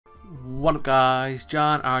What up guys,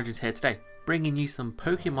 JohnOrigins here today, bringing you some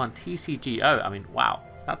Pokemon TCGO. I mean, wow,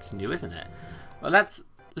 that's new, isn't it? Well,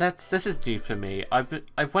 this is new for me. I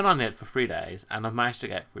went on it for 3 days and I've managed to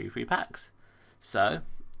get 3 free packs. So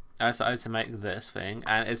I decided to make this thing,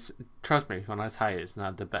 and it's, trust me when I tell you, it's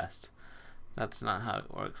not the best. That's not how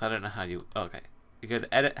it works. I don't know how you, okay. You go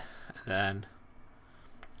to edit and then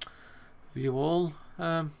view all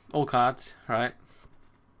cards, right?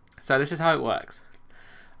 So this is how it works.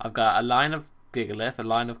 I've got a line of Gigalith, a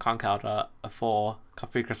line of Conkeldurr, a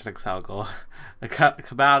 3 Crystal Excelgor, a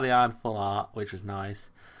Cobalion full art, which was nice.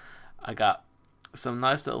 I got some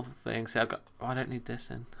nice little things. I don't need this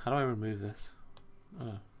in. How do I remove this?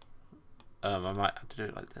 I might have to do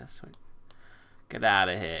it like this. Wait. Get out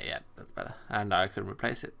of here. Yeah, that's better. And I can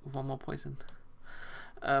replace it with one more poison.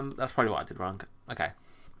 That's probably what I did wrong. Okay.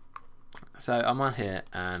 So I'm on here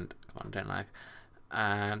and come on, don't lag.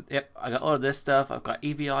 And yep, I got all of this stuff. I've got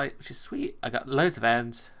EVI, which is sweet. I got loads of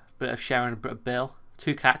ends, bit of Sharon, a bit of Bill,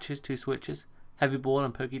 2 catches, 2 switches, heavy ball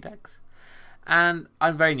and Pokédex. And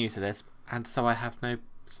I'm very new to this, and so I have no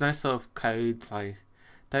sort of codes. I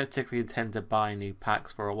don't particularly intend to buy new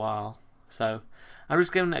packs for a while, so I'm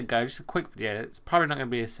just giving it a go. Just a quick video. It's probably not going to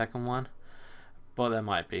be a second one, but there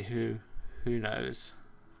might be. Who knows?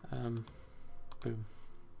 Boom.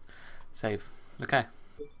 Save. Okay.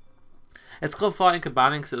 It's called Fighting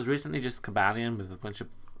Cobalion because it was recently just Cobalion with a bunch of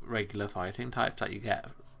regular fighting types that you get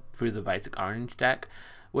through the basic orange deck,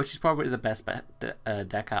 which is probably the best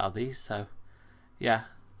deck out of these. So yeah,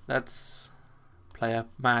 let's play a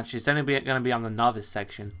match. It's only going to be on the Novice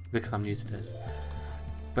section because I'm new to this,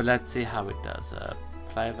 but let's see how it does.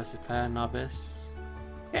 Player versus player, Novice.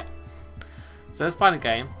 Yeah, so let's find a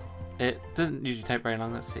game. It doesn't usually take very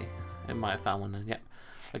long. Let's see, it might have found one then. Yep,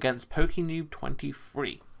 against PokeNoob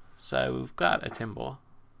 23. So we've got a Timbor,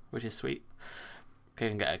 which is sweet.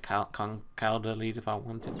 Can get a Conkeldurr lead if I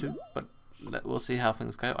wanted to, but we'll see how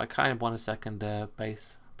things go. I kind of want a second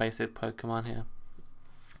basic Pokemon here.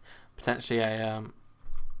 Potentially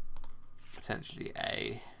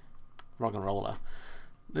a Rock and Roller.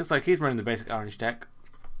 Looks like he's running the basic orange deck,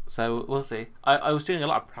 so we'll see. I was doing a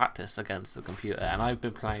lot of practice against the computer, and I've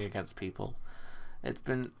been playing against people. It's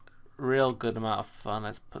been real good amount of fun.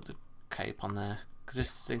 Let's put the cape on there,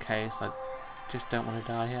 just in case I just don't want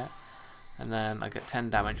to die yet. And then I get 10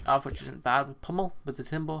 damage off, which isn't bad with Pummel with the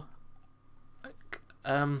Timbor.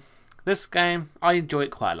 This game, I enjoy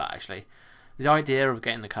it quite a lot actually. The idea of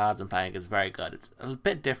getting the cards and playing is very good. It's a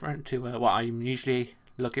bit different to what I'm usually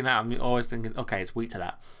looking at. I'm always thinking, okay, it's weak to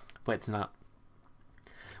that, but it's not.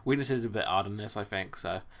 Weakness is a bit odd in this, I think.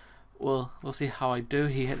 So we'll see how I do.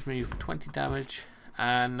 He hits me for 20 damage,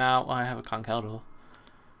 and now I have a Conkeldurr,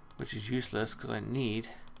 which is useless because I need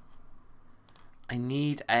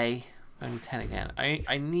a only 10 again.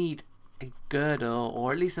 I need a Girdle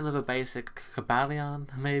or at least another basic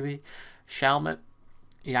Cobalion, maybe Shelmet,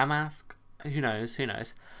 Yamask. Who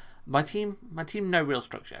knows? My team, no real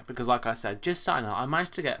structure because, like I said, just starting out, I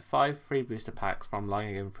managed to get 5 free booster packs from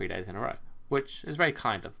logging in 3 days in a row, which is very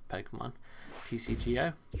kind of Pokemon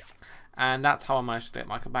TCGO, and that's how I managed to get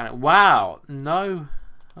my Cobalion. Wow, no,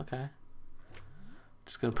 okay.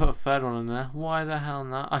 Just gonna put a third one in there. Why the hell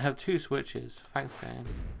not? I have 2 switches. Thanks, game.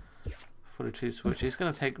 For the 2 switches, it's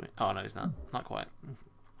gonna take me. Oh no, it's not. Not quite.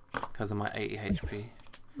 Because of my 80 HP.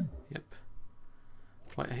 Yep.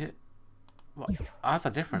 Wait, hit. What? Oh, that's a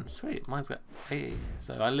difference. Sweet. Mine's got 80.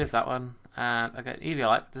 So I live that one, and I get EV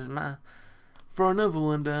Light. Doesn't matter. Throw another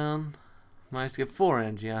one down. Managed to get 4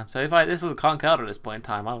 energy on. So if this was a Conkeldurr at this point in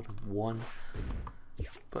time, I would have won.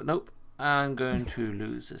 But nope. I'm going to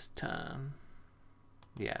lose this turn.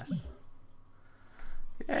 Yes.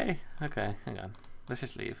 Yay. Okay, hang on. Let's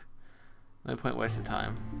just leave. No point wasting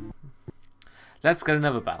time. Let's get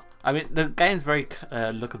another battle. I mean, the game's very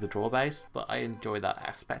look at the draw base, but I enjoy that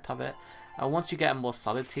aspect of it. And once you get a more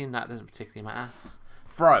solid team, that doesn't particularly matter.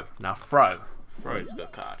 Throw. Now Throw. Throw is a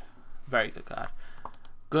good card. Very good card.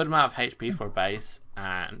 Good amount of HP for a base,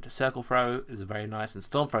 and Circle Throw is very nice, and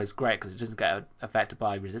Storm Throw is great because it doesn't get affected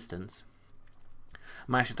by resistance.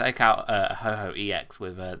 I managed to take out a Ho-Ho EX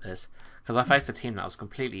with this because I faced a team that was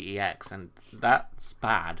completely EX, and that's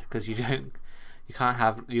bad because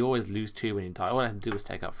you always lose 2 when you die. All I had to do was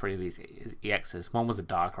take out 3 of these EXs. One was a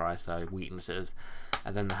Darkrai, so weaknesses,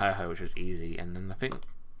 and then the Ho-Ho, which was easy, and then I think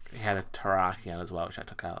he had a Terrakion as well, which I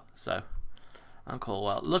took out. So I'm cool.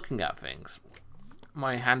 Well, looking at things,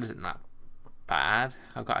 my hand isn't that bad.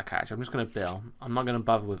 I've got a catch. I'm just going to bill. I'm not going to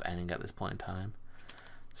bother with ending at this point in time.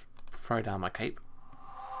 Just throw down my cape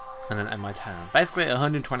and then end my turn. Basically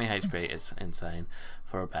 120 HP is insane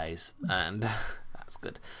for a base, and That's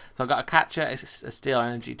good. So I've got a catcher, a steel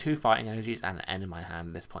energy, 2 fighting energies, and an N in my hand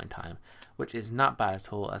at this point in time, which is not bad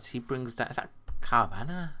at all. As he brings down, is that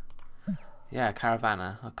Caravana? Yeah,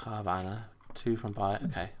 Caravana or Caravana. 2 from by.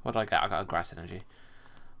 Okay, what do I get? I got a grass energy.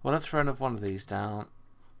 Well, let's throw another one of these down.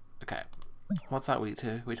 Okay, what's that weak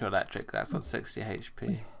to? Weak to electric. That's got 60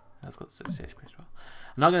 HP. That's got 60 HP as well.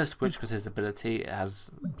 I'm not going to switch because his ability, it has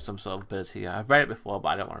some sort of ability. I've read it before, but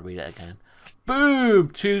I don't want to read it again. Boom!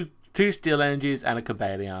 Two steel energies and a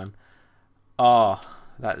Cobalion. Oh,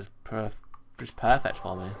 that is just perfect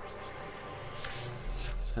for me.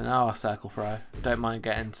 So now I'll circle throw. Don't mind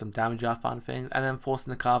getting some damage off on things, and then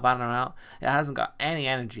forcing the Caravana out. It hasn't got any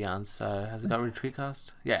energy on, so has it got a retreat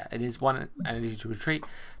cost? Yeah, it is 1 energy to retreat,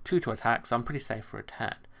 2 to attack, so I'm pretty safe for a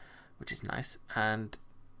turn, which is nice. And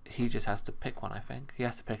he just has to pick one, I think. He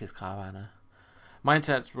has to pick his Caravana. My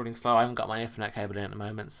internet's running slow. I haven't got my Ethernet cable in at the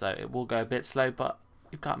moment, so it will go a bit slow, but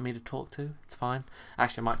you've got me to talk to. It's fine.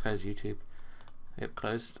 Actually, I might close YouTube. Yep,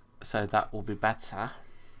 closed. So that will be better.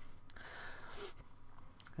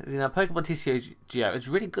 You know, Pokemon TCGO is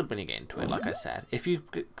really good when you get into it, like I said. If you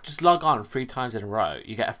just log on 3 times in a row,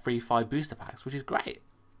 you get a free 5 booster packs, which is great.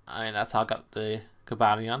 I mean, that's how I got the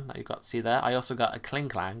Cobalion that you got to see there. I also got a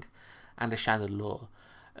Klinklang and a Chandelure.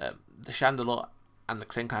 The Chandelure and the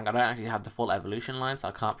Klinklang, I don't actually have the full evolution line, so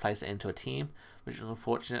I can't place it into a team, which is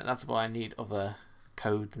unfortunate. That's why I need other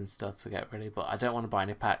codes and stuff to get ready, but I don't want to buy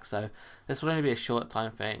any packs, so this will only be a short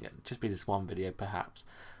time thing. It'll just be this one video, perhaps.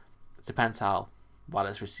 It depends how well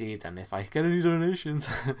it's received and if I get any donations.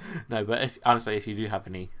 No, but honestly, if you do have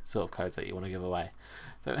any sort of codes that you want to give away,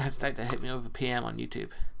 don't hesitate to hit me over PM on YouTube.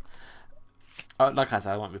 Oh, like I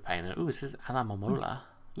said, I won't be paying it. Ooh, this is Alamomola.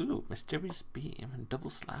 Ooh, Mysterious Beam and Double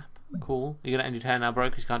Slap. Cool. You're going to end your turn now, bro,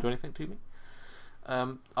 because you can't do anything to me.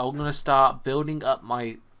 I'm going to start building up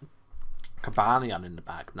my Cobalion in the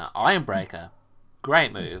back. Now, Iron Breaker.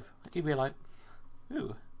 Great move. You'd be like,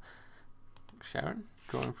 ooh. Sharon,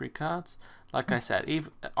 drawing 3 cards. Like I said,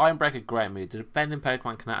 Iron Breaker, great move. The defending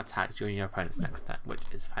Pokemon cannot attack during your opponent's next turn, which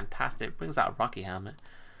is fantastic. It brings out a Rocky Helmet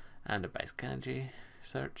and a basic energy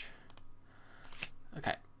search.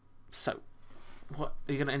 Okay, so what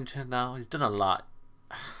are you going to enter now? He's done a lot.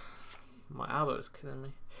 My elbow is killing me.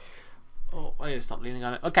 Oh, I need to stop leaning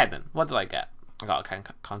on it. Okay then, what did I get? I got a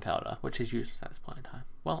Conkeldurr, which is useless at this point in time.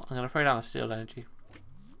 Well, I'm going to throw down a Steel Energy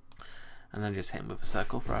and then just hit him with a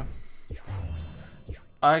Circle Throw.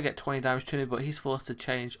 I get 20 damage to me, but he's forced to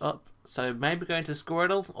change up. So maybe going to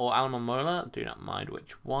Squirtle or Alamomola. Do not mind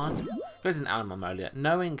which one. Goes in Alamomola,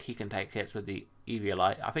 knowing he can take hits with the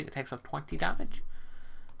Eviolite. I think it takes off 20 damage.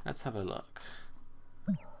 Let's have a look.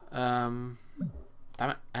 Damn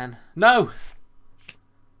it, and no!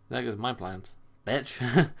 There goes my plans,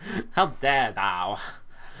 bitch. How dare thou?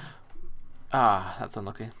 Ah, that's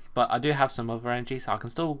unlucky. But I do have some other energy, so I can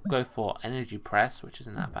still go for Energy Press, which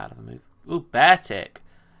isn't that bad of a move. Ooh, Beartic.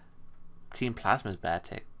 Team Plasma's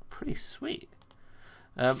Beartic. Pretty sweet.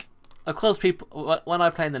 Of course, people, when I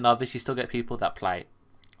play in the Novice, you still get people that play.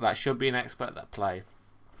 That should be an expert that play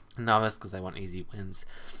Novice because they want easy wins.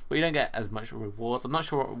 But you don't get as much rewards. I'm not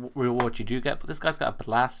sure what reward you do get, but this guy's got a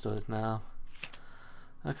Blastoise now.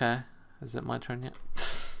 Okay. Is it my turn yet?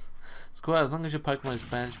 Square, as long as your Pokemon is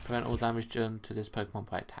benched, prevent all damage done to this Pokemon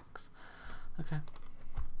by attacks. Okay.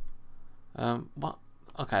 What?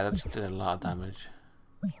 Okay, that just did a lot of damage.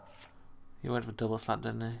 He went for Double Slap,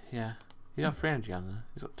 didn't he? Yeah. He got 3 energy on there.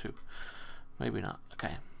 He's got 2. Maybe not.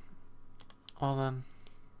 Okay. Well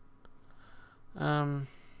then.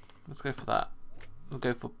 Let's go for that. We'll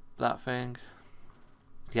go for that thing.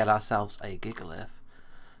 Get ourselves a Gigalith.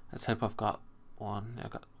 Let's hope I've got one. Yeah,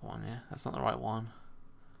 I've got one, yeah. That's not the right one.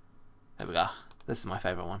 There we go. This is my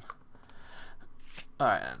favourite one.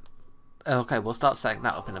 Alright then. Okay, we'll start setting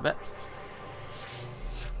that up in a bit.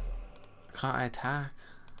 Can't I attack?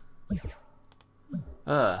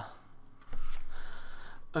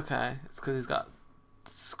 Okay, it's because he's got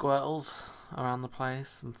Squirtles around the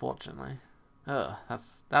place, unfortunately.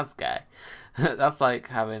 That's gay. That's like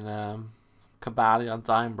having Cobalion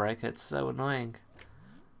Iron Breaker. It's so annoying.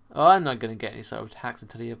 Oh, I'm not going to get any sort of attacks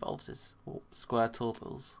until he evolves his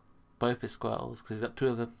Squirtles. Both his Squirtles, because he's got 2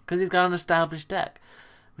 of them. Because he's got an established deck.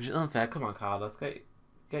 Which is unfair. Come on, Carl, let's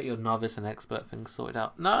get your Novice and Expert thing sorted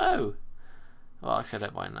out. No! Well, actually, I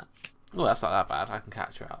don't mind that. Oh, that's not that bad. I can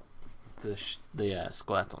capture out the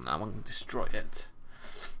Squirtle now. I'm going to destroy it.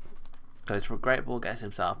 Goes for a Great Ball, gets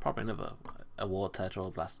himself probably another a War Turtle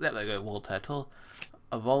or Blast. Yeah, there you go, War Turtle.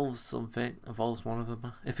 Evolves something. Evolves one of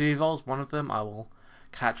them. If he evolves one of them, I will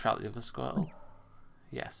catch out the other Squirtle.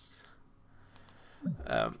 Yes.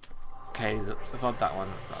 Okay, he's evolved that one.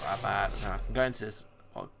 That's not that bad. Now I can go into this.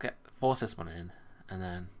 I'll force this one in, and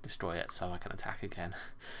then destroy it so I can attack again.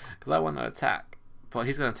 Because I want to attack, but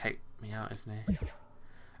he's going to take me out, isn't he?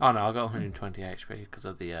 Oh no, I got 120 HP because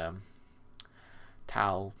of the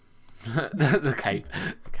towel, the cape.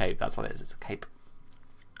 The cape, that's what it is. It's a cape.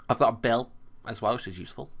 I've got a bill as well, which is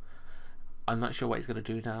useful. I'm not sure what he's going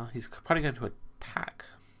to do now. He's probably going to attack.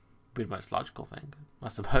 Be the most logical thing, I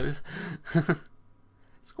suppose.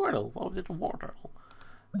 Squirtle, fall into water.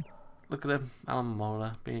 Look at him,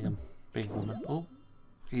 Alamola, being a woman. Oh,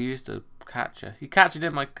 he used a catcher. He catchered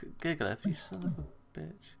in my Gigalith, you son of a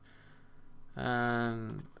bitch.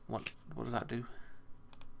 And what does that do?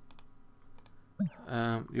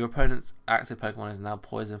 Your opponent's active Pokemon is now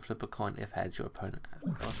poison. Flip a coin if heads. Your opponent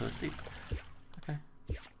is also asleep. Okay.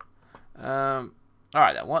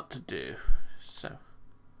 Alright then, what to do? So,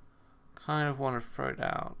 kind of want to throw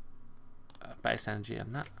down base energy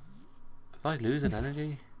on that. Did I lose an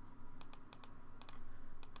energy?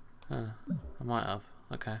 I might have.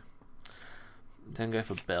 Okay. Then go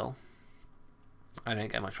for Bill. I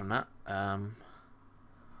didn't get much from that.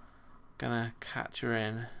 Gonna catch her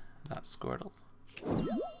in that Squirtle.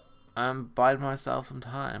 Bide myself some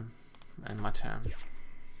time in my turn.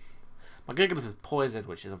 My Gigalith is poisoned,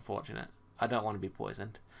 which is unfortunate. I don't want to be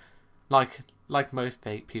poisoned. Like most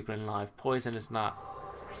people in life, poison is not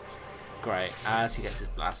great. As he gets his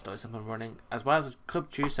Blastoise up and running, as well as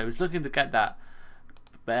Cubchooso, he's looking to get that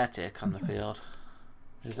Beartic on the field.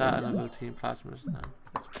 Is that another Team Plasmas? No,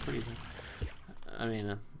 it's pretty good. I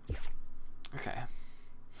mean, okay.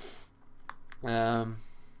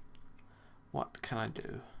 What can I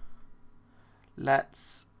do?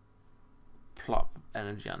 Let's plop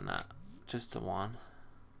energy on that. Just the one.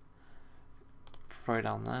 Throw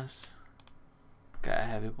down this. Get a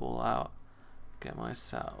heavy ball out. Get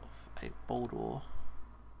myself a Boldore.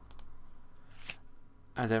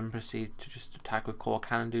 And then proceed to just attack with Core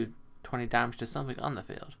Cannon, do 20 damage to something on the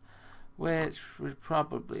field. Which would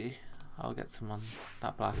probably... I'll get some on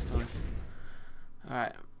that Blastoise.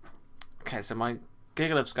 Alright. Okay, so my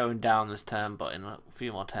Gigalith's going down this turn, but in a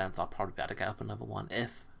few more turns I'll probably be able to get up another one.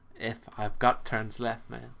 If I've got turns left,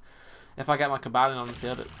 man. If I get my Cobalion on the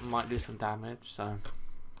field, it might do some damage, so...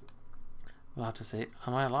 We'll have to see.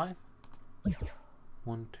 Am I alive?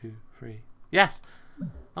 1, 2, 3. Yes!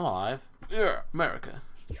 I'm alive. Yeah, America.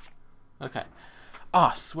 Okay.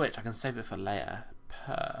 Oh, switch. I can save it for later.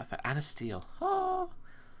 Perfect. And a steal. Oh.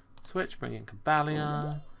 Switch. Bring in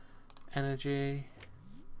Cobalion. Energy.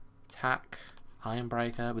 Attack. Iron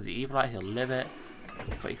Breaker. With the Evilite, he'll live it.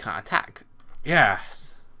 But he can't attack.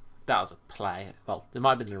 Yes! That was a play. Well, it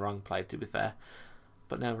might have been the wrong play, to be fair.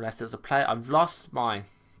 But nevertheless, it was a play. I've lost my...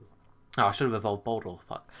 Oh, I should have evolved Boldore.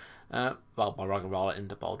 Fuck. Well, my Rock and Roll it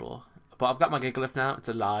into Boldore. But I've got my Gigalith now. It's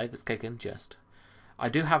alive. It's kicking. Just. I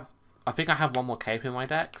think I have one more cape in my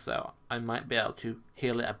deck, so I might be able to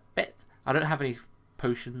heal it a bit. I don't have any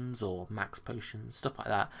potions or max potions, stuff like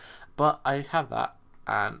that. But I have that,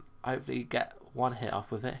 and hopefully get one hit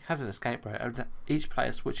off with it. It has an escape rate. Each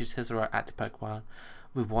player switches his or her active Pokemon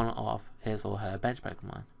with one of his or her bench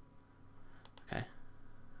Pokemon. Okay.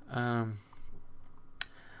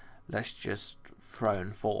 Let's just throw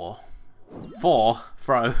in 4. 4?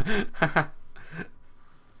 Throw.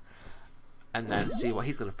 And then see what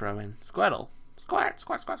he's going to throw in. Squirtle. Squirt,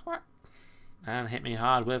 squirt, squirt, squirt. And hit me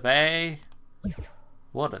hard with a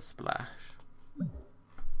Water Splash.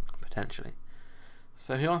 Potentially.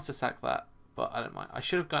 So he wants to sack that, but I don't mind. I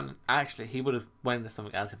should have gone... Actually, he would have went into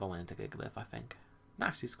something else if I went into Gigalith, I think.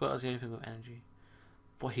 Actually, Squirtle's the only thing with energy.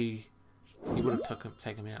 But he would have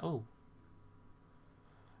taken me out. Oh.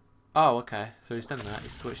 Oh, okay. So he's done that. He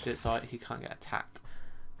switched it so he can't get attacked.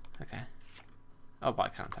 Okay. Oh, but I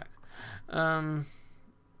can attack.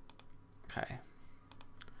 Okay.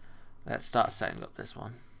 Let's start setting up this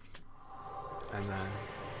one. And then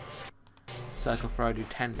Circle Throw, do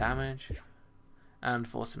 10 damage. And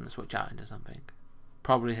force him to switch out into something.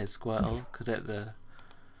 Probably his Squirtle, because get the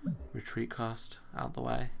retreat cost out the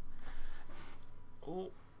way.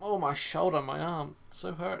 Oh, my shoulder, my arm.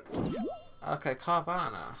 So hurt. Okay,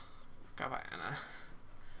 Carvanha.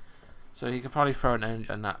 So he could probably throw an energy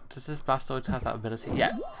on that. Does this Blastoise have that ability?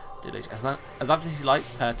 Yeah. As long as you like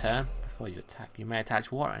per turn, before you attack, you may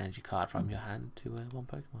attach water energy card from your hand to one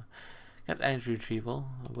Pokemon. Gets energy retrieval,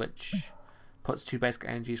 which puts 2 basic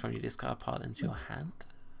energies from your discard pile into your hand.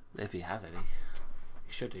 If he has any.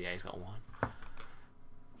 He should do, yeah, he's got 1.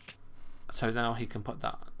 So now he can put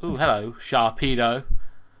that. Ooh, hello, Sharpedo.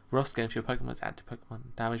 Rough skin for your Pokemon's active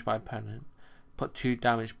Pokemon. Damaged by opponent. Put 2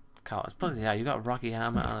 damage cards. Bloody hell, you got a Rocky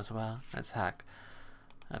Helmet on as well. Let's hack.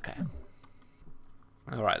 Okay.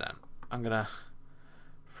 Alright then. I'm gonna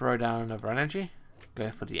throw down another energy.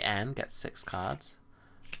 Go for the N, get 6 cards.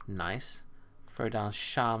 Nice. Throw down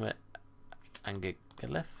Charlotte and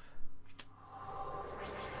Gigalith.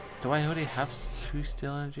 Do I already have 2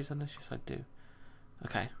 steel energies on this? Yes, I do.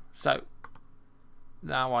 Okay, so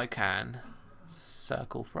now I can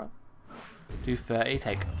circle throw. Do 30,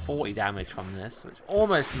 take 40 damage from this, which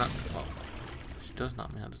almost not. Well, which does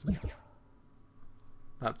knock me out, doesn't it?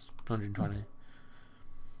 That's 120.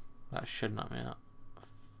 That should knock me out.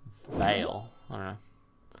 Fail. I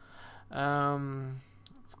don't know.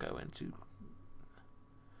 Let's go into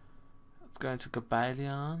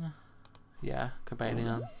Cobalion. Yeah,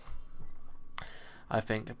 Cobalion. I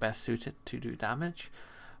think best suited to do damage.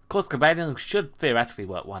 Of course, Cobalion should theoretically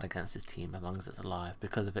work well against his team as long as it's alive,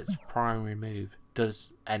 because of its primary move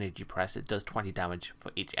does energy press. It does 20 damage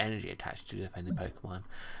for each energy attached to the defending Pokemon.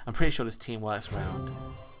 I'm pretty sure this team works around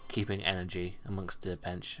keeping energy amongst the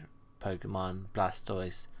bench Pokemon.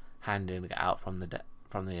 Blastoise handing it out from the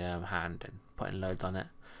hand and putting loads on it.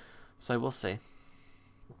 So we'll see.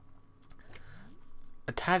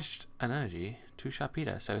 Attached an energy to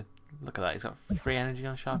Sharpedo. So look at that. He's got 3 energy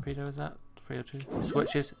on Sharpedo. Is that 3 or 2? He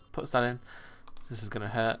switches, puts that in. This is gonna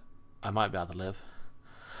hurt. I might be able to live.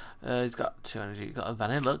 He's got 2 energy. He's got a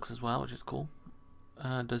Vanillux as well, which is cool.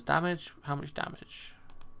 Does damage? How much damage?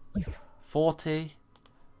 40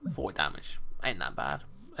 damage. Ain't that bad.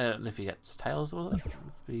 And if he gets tails, or if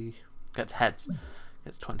he gets heads,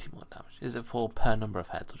 gets 20 more damage. Is it for per number of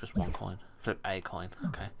heads or just 1 coin? Flip a coin.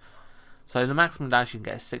 Okay. So the maximum damage you can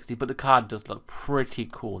get is 60, but the card does look pretty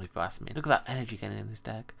cool if you ask me. Look at that energy getting in his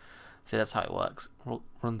deck. See, that's how it works.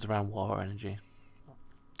 Runs around water energy.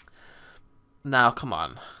 Now, come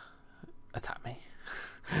on. Attack me.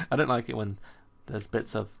 I don't like it when there's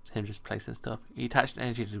bits of him just placing stuff. He attached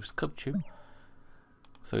energy to his Cubchoo.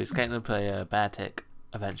 So he's going to play a Bear Tick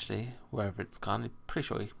eventually, wherever it's gone. I'm pretty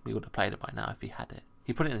sure he would have played it by now if he had it.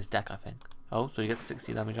 He put it in his deck, I think. Oh, so he gets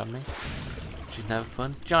 60 damage on me, which is never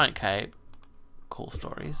fun. Giant Cape. Cool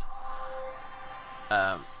stories.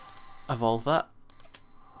 Evolve that.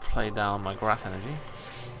 Play down my grass energy.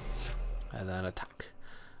 And then attack.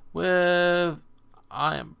 With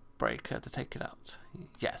Iron Breaker to take it out.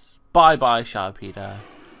 Yes. Bye bye, Sharpedo.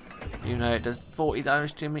 You know it does 40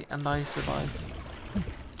 damage to me and I survive.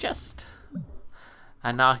 Just.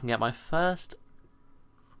 And now I can get my first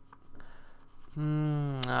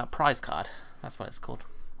prize card. That's what it's called.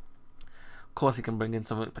 Of course, he can bring in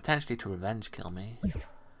something potentially to revenge kill me.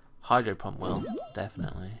 Hydro Pump will,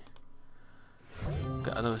 definitely.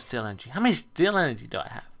 Got another steel energy. How many steel energy do I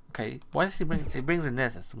have? Okay, why does he bring? He brings in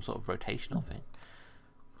this as some sort of rotational thing.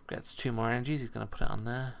 Gets 2 more energies. He's gonna put it on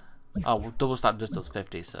there. Oh, well, double stab just does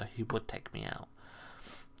 50, so he would take me out.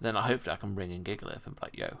 Then hopefully I can bring in Gigalith and be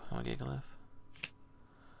like, yo, I'm a Gigalith.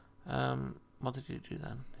 What did he do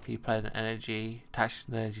then? He played an energy, attached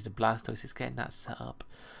an energy to Blastoise. He's getting that set up.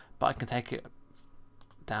 But I can take it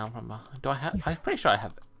down from do I have? I'm pretty sure I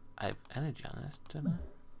have energy on this, don't I?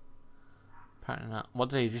 Apparently not. What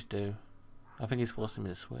did he just do? I think he's forcing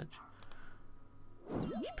me to switch.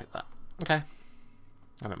 Just pick that. Okay.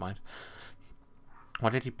 I don't mind.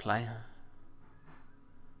 What did he play?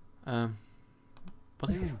 What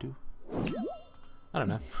did he do? I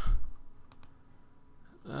don't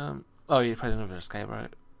know. Oh, you played another escape,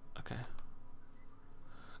 right? Okay.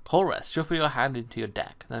 Call Rest. Shuffle your hand into your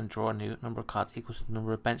deck, then draw a new number of cards equal to the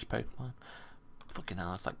number of bench Pokemon. Fucking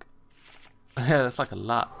hell, it's like yeah, that's like a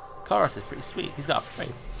lot. Call Rest is pretty sweet. He's got a very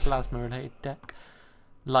plasma-related deck.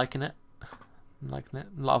 Liking it. Liking it.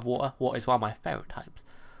 A lot of water. Water is one of my favourite types,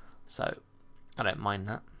 so I don't mind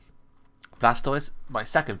that. Blastoise, my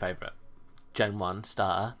second favourite. Gen 1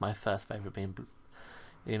 starter. My first favourite being,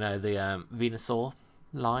 you know, the Venusaur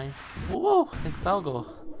line. Whoa, Excelgor.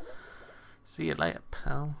 See you later,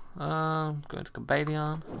 pal. Going to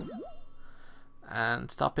Cobalion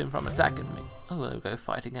and stop him from attacking me. Oh, there we go.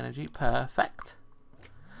 Fighting energy. Perfect.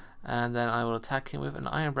 And then I will attack him with an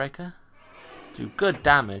Iron Breaker. Do good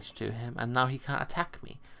damage to him, and now he can't attack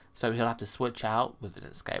me. So he'll have to switch out with an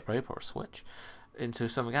escape rope or a switch into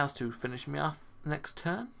something else to finish me off next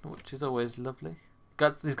turn, which is always lovely.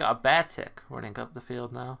 He's got a Bear Tick running up the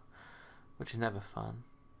field now, which is never fun.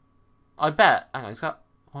 I bet. Hang on, he's got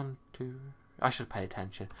 1, 2. I should pay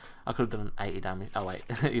attention. I could have done 80 damage. Oh wait,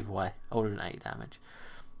 either way, I would have done 80 damage.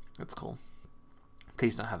 That's cool.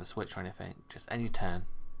 Please don't have a switch or anything. Just any turn,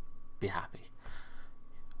 be happy.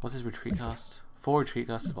 What's his retreat cost? 4 retreat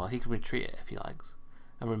costs as well. He can retreat it if he likes,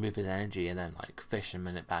 and remove his energy, and then like fish him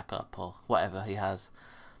and it back up or whatever he has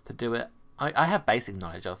to do it. I have basic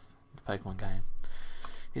knowledge of the Pokemon game.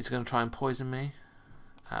 He's going to try and poison me,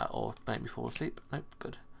 or make me fall asleep. Nope,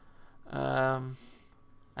 good.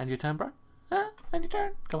 End your turn, bro. End your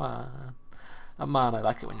turn. Come on. A man, I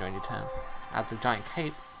like it when you're in your turn. Adds a giant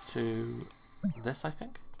cape to this, I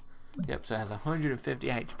think. Yep, so it has 150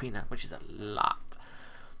 HP now, which is a lot.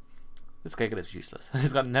 This Gigalit's useless.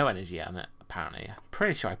 He's got no energy on it, apparently. I'm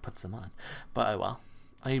pretty sure I put some on. But oh well.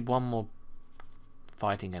 I need one more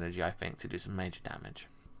fighting energy, I think, to do some major damage.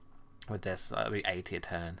 With this, that'll be 80 a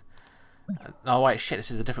turn. Oh wait, shit,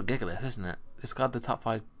 this is a different Gigalith, isn't it? Discard the top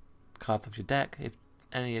 5 cards of your deck. If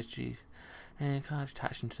any cards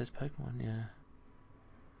attached into this Pokemon, yeah.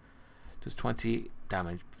 Does 20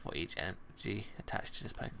 damage for each energy attached to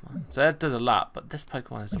this Pokemon. So that does a lot, but this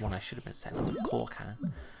Pokemon is the one I should have been setting with Core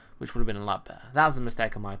Cannon, which would have been a lot better. That was a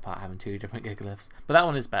mistake on my part, having 2 different Gigaliths. But that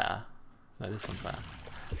one is better. No, this one's better.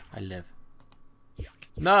 I live.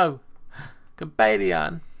 No!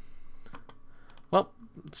 Cobalion! Well,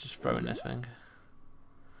 let's just throw in this thing.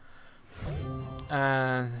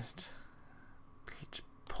 And just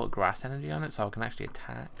put grass energy on it so I can actually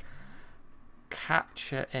attack.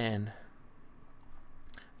 Catch it in.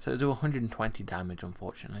 So it'll do 120 damage,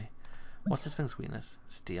 unfortunately. What's this thing's weakness?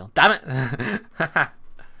 Steel. Damn it!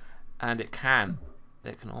 And it can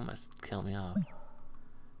almost kill me off.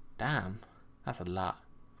 Damn. That's a lot.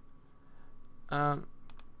 I'm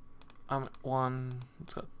at 1.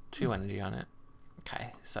 It's got 2 energy on it.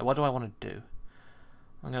 Okay, so what do I want to do?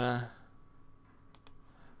 I'm gonna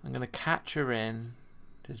catch her in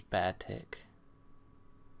his bear tick.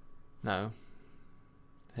 No.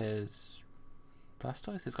 His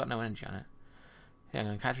Blastoise? It's got no energy on it. Yeah, I'm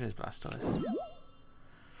gonna catch her in his Blastoise.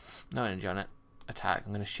 No energy on it. Attack.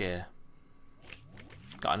 I'm gonna shear.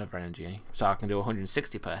 Got another energy, so I can do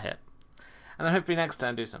 160 per hit. And then hopefully next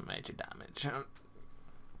turn do some major damage.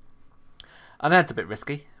 I know it's a bit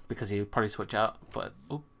risky because he would probably switch out, but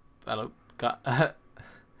oh, hello, got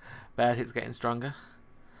Beartick's getting stronger,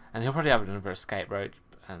 and he'll probably have another escape roach,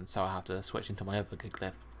 and so I have to switch into my other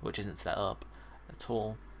Gigalith, which isn't set up at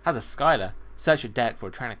all. Has a Skylar. Search your deck for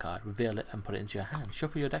a trainer card, reveal it, and put it into your hand.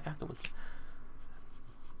 Shuffle your deck afterwards.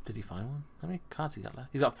 Did he find one? How many cards he got left?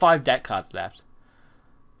 He's got 5 deck cards left.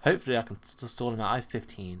 Hopefully I can still stall him out. I have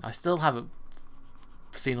 15. I still haven't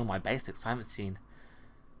seen all my basics. I haven't seen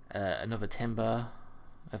another Timber.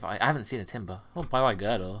 I haven't seen a Timber. Oh, bye-bye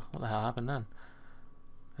Girdle. What the hell happened then?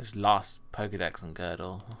 I just lost Pokedex and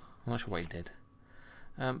Girdle. I'm not sure what he did.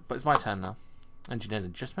 But it's my turn now. Engineer's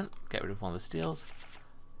Adjustment. Get rid of one of the steals.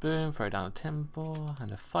 Boom. Throw down a Timber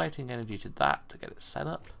and a fighting energy to that to get it set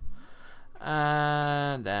up.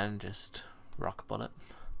 And then just rock bullet.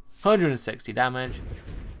 160 damage.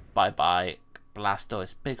 Bye-bye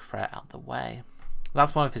Blastoise. Big threat out the way.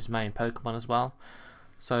 That's one of his main Pokemon as well.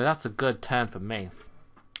 So that's a good turn for me.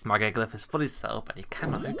 My Gigalith is fully set up and he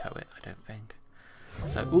cannot Oko it, I don't think.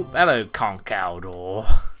 So, oop, hello Conkeldurr.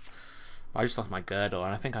 I just lost my Girdle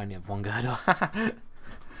and I think I only have 1 Girdle.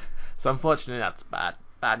 So unfortunately that's bad.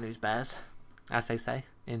 Bad news bears, as they say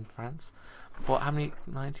in France. But how many?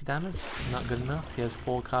 90 damage? Not good enough. He has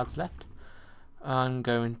 4 cards left. I'm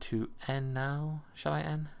going to N now. Shall I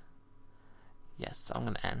N? Yes, I'm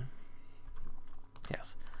going to N.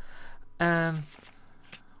 Yes.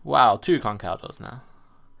 Wow, 2 Conkeldurrs now.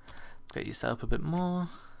 Let's get you set up a bit more.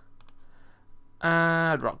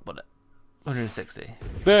 And rock bullet. 160.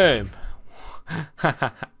 Boom!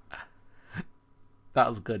 That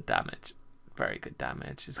was good damage. Very good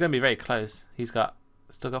damage. It's going to be very close. He's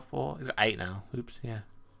still got 4. He's got 8 now. Oops, yeah.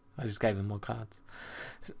 I just gave him more cards.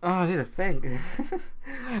 Oh, I need to think.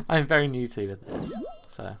 I'm very new to this.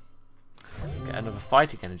 So, get another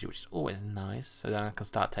fighting energy, which is always nice. So then I can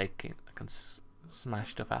start taking, I can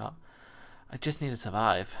smash stuff out. I just need to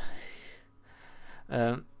survive.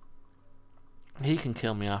 He can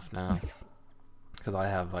kill me off now. Because I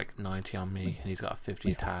have like 90 on me and he's got a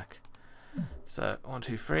 50 attack. So, 1,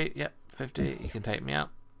 2, 3. Yep, 50. He can take me out,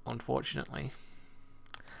 unfortunately.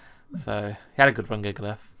 So, he had a good run,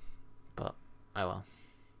 Gigalith. But, oh well.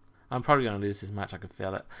 I'm probably going to lose this match, I can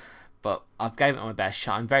feel it. But I've gave it my best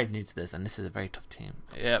shot. I'm very new to this, and this is a very tough team.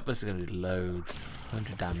 Yeah, this is going to do loads.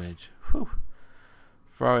 100 damage. Whew.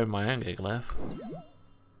 Throw in my own Gigalith.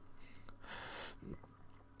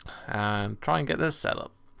 And try and get this set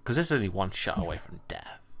up. Because this is only 1 shot away from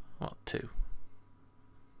death. Well, 2.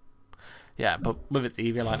 Yeah, but with its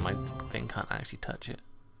Eviolite, my thing can't actually touch it.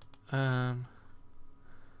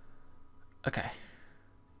 Okay.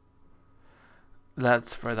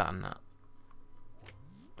 Let's throw that on that.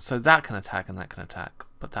 So that can attack and that can attack,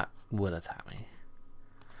 but that will attack me.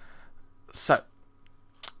 So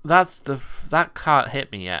that can't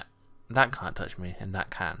hit me yet. That can't touch me, and that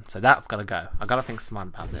can. So that's gotta go. I gotta think smart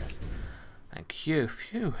about this. Thank you.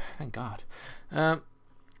 Phew. Thank God. The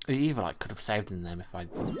Evilite could have saved in them if I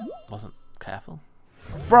wasn't careful.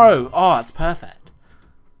 Throw! Oh, that's perfect.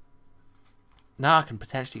 Now I can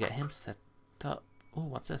potentially get him set up. Oh,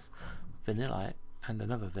 what's this? Vanillite and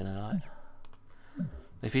another Vanillite.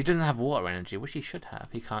 If he doesn't have water energy, which he should have,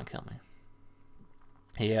 he can't kill me.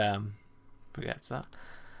 He forgets that.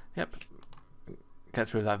 Yep.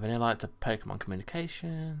 Gets rid of that Vanillite to Pokemon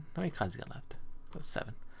communication. How many cards he got left? That's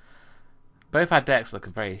 7. Both our decks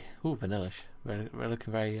looking very vanillish. We're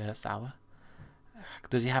looking very sour.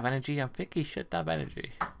 Does he have energy? I think he should have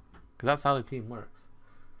energy, because that's how the team works.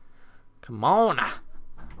 Come on!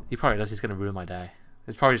 He probably does. He's going to ruin my day.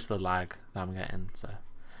 It's probably just the lag that I'm getting. So,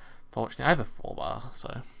 fortunately, I have a 4-bar,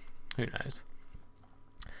 so who knows?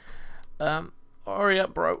 Hurry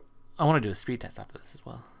up, bro! I want to do a speed test after this as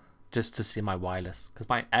well, just to see my wireless, because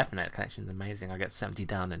my Ethernet connection is amazing. I get 70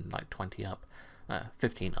 down and like 20 up,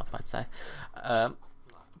 15 up, I'd say.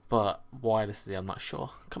 But wirelessly, I'm not sure.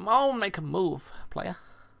 Come on, make a move, player.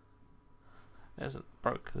 It isn't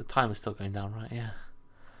broke. The time is still going down, right? Yeah.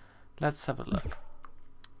 Let's have a look.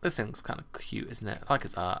 This thing's kind of cute, isn't it? I like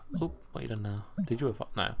its art. Oh, what you done now? Did you evolve?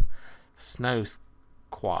 No. Snow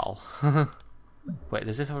Squall. Wait,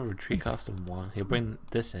 does this have a retreat cost of 1? He'll bring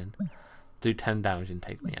this in, do 10 damage and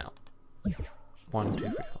take me out. 1, 2, 3,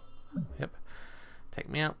 4. Yep. Take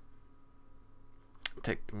me out.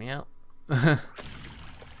 Take me out. Yep.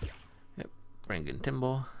 Bring in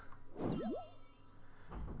Timber.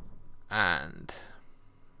 And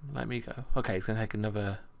let me go. Okay, he's going to take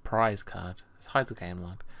another prize card. Let's hide the game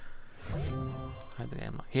log. Hide the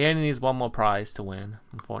game log. He only needs 1 more prize to win,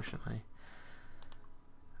 unfortunately.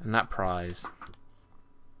 And that prize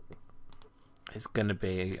is going to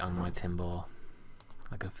be on my Timber.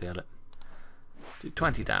 I can feel it. Do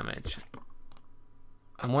 20 damage.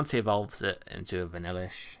 And once he evolves it into a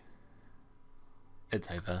Vanillish, it's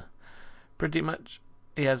over. Pretty much.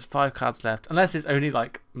 He has 5 cards left. Unless it's only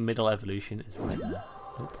like middle evolution is right there.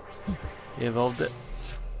 Nope. He evolved it.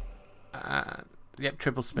 And yep,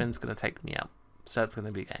 triple spin's going to take me out. So it's going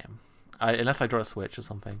to be game. Unless I draw a switch or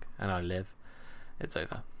something and I live, it's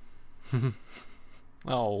over.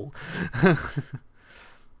 Oh.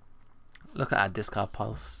 Look at our discard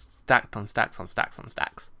pile. Stacked on stacks on stacks on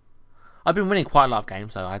stacks. I've been winning quite a lot of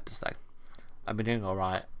games, so I have to say. I've been doing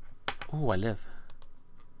alright. Oh, I live.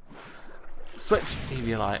 Switch,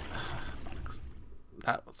 Eviolite.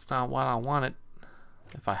 That's not what I wanted.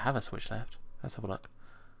 If I have a switch left. Let's have a look.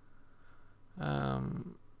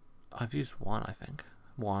 I've used 1, I think.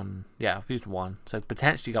 1. Yeah, I've used 1. So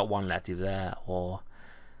potentially got 1 left either there or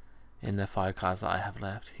in the 5 cards that I have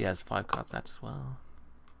left. He has 5 cards left as well.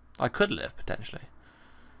 I could live potentially.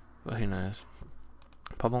 But who knows.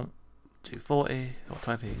 Problem 240 or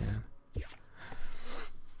 20 again.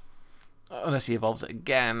 Unless he evolves it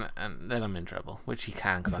again, and then I'm in trouble. Which he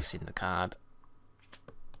can, because I've seen the card.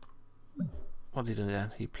 What did he do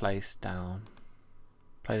then? He placed down.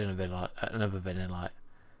 Played in another Vanillite.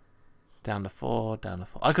 Down to 4, down to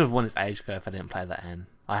 4. I could have won this age ago if I didn't play that in.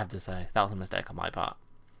 I have to say. That was a mistake on my part.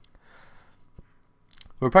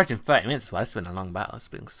 We're approaching 30 minutes as well. It's been a long battle. It's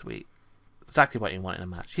been sweet. Exactly what you want in a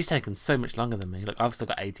match. He's taken so much longer than me. Look, I've still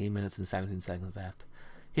got 18 minutes and 17 seconds left.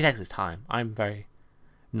 He takes his time. I'm very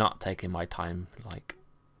not taking my time. Like,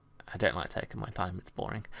 I don't like taking my time. It's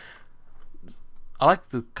boring. I like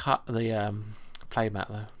the play mat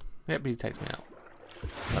though. Yep, he takes me out.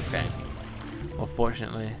 Let's go.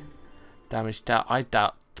 Unfortunately, damage doubt. I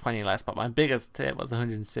doubt 20 less, but my biggest hit was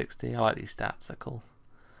 160. I like these stats. They're cool.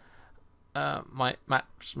 My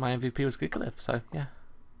MVP was Gigalith, so yeah.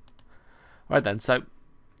 Right then, so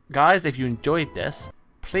guys, if you enjoyed this,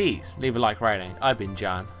 please leave a like rating. I've been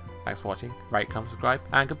John. Thanks for watching. Rate, comment, subscribe,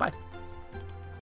 and goodbye.